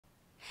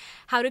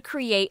How to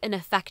create an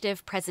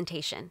effective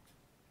presentation.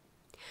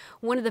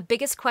 One of the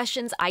biggest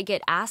questions I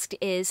get asked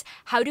is,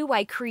 how do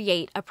I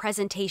create a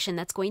presentation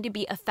that's going to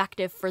be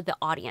effective for the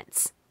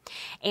audience?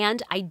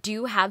 And I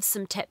do have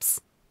some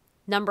tips.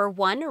 Number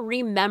one,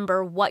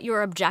 remember what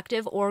your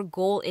objective or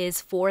goal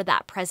is for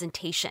that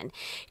presentation.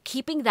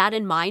 Keeping that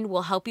in mind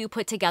will help you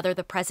put together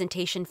the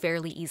presentation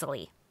fairly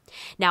easily.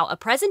 Now, a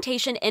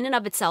presentation in and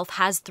of itself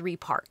has three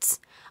parts: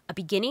 a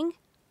beginning,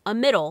 a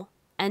middle,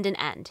 and an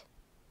end.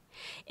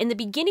 In the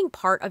beginning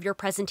part of your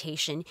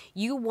presentation,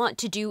 you want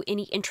to do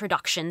any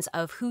introductions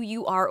of who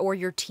you are or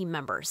your team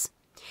members.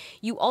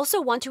 You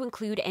also want to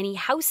include any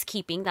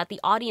housekeeping that the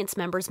audience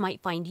members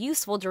might find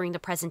useful during the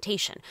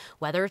presentation,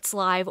 whether it's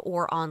live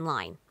or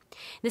online.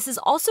 This is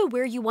also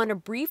where you want to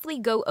briefly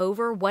go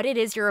over what it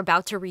is you're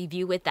about to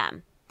review with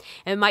them.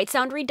 It might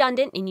sound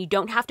redundant and you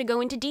don't have to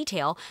go into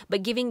detail,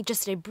 but giving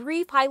just a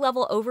brief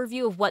high-level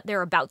overview of what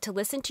they're about to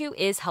listen to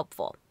is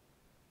helpful.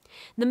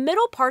 The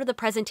middle part of the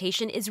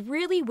presentation is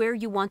really where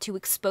you want to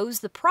expose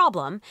the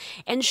problem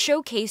and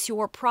showcase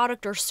your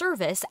product or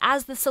service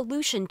as the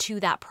solution to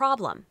that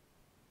problem.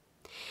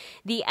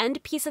 The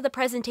end piece of the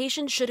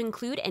presentation should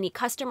include any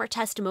customer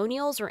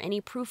testimonials or any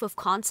proof of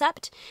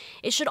concept.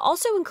 It should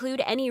also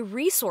include any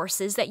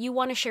resources that you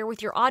want to share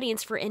with your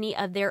audience for any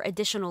of their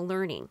additional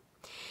learning.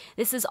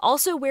 This is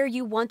also where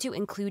you want to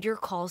include your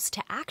calls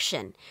to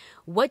action.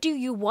 What do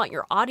you want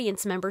your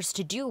audience members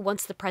to do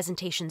once the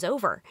presentation's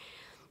over?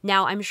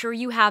 Now, I'm sure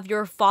you have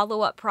your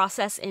follow-up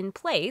process in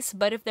place,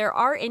 but if there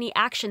are any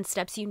action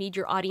steps you need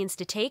your audience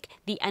to take,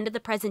 the end of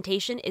the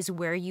presentation is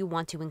where you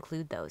want to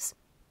include those.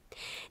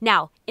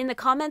 Now, in the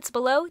comments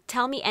below,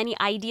 tell me any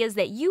ideas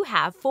that you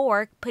have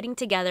for putting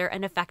together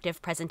an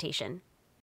effective presentation.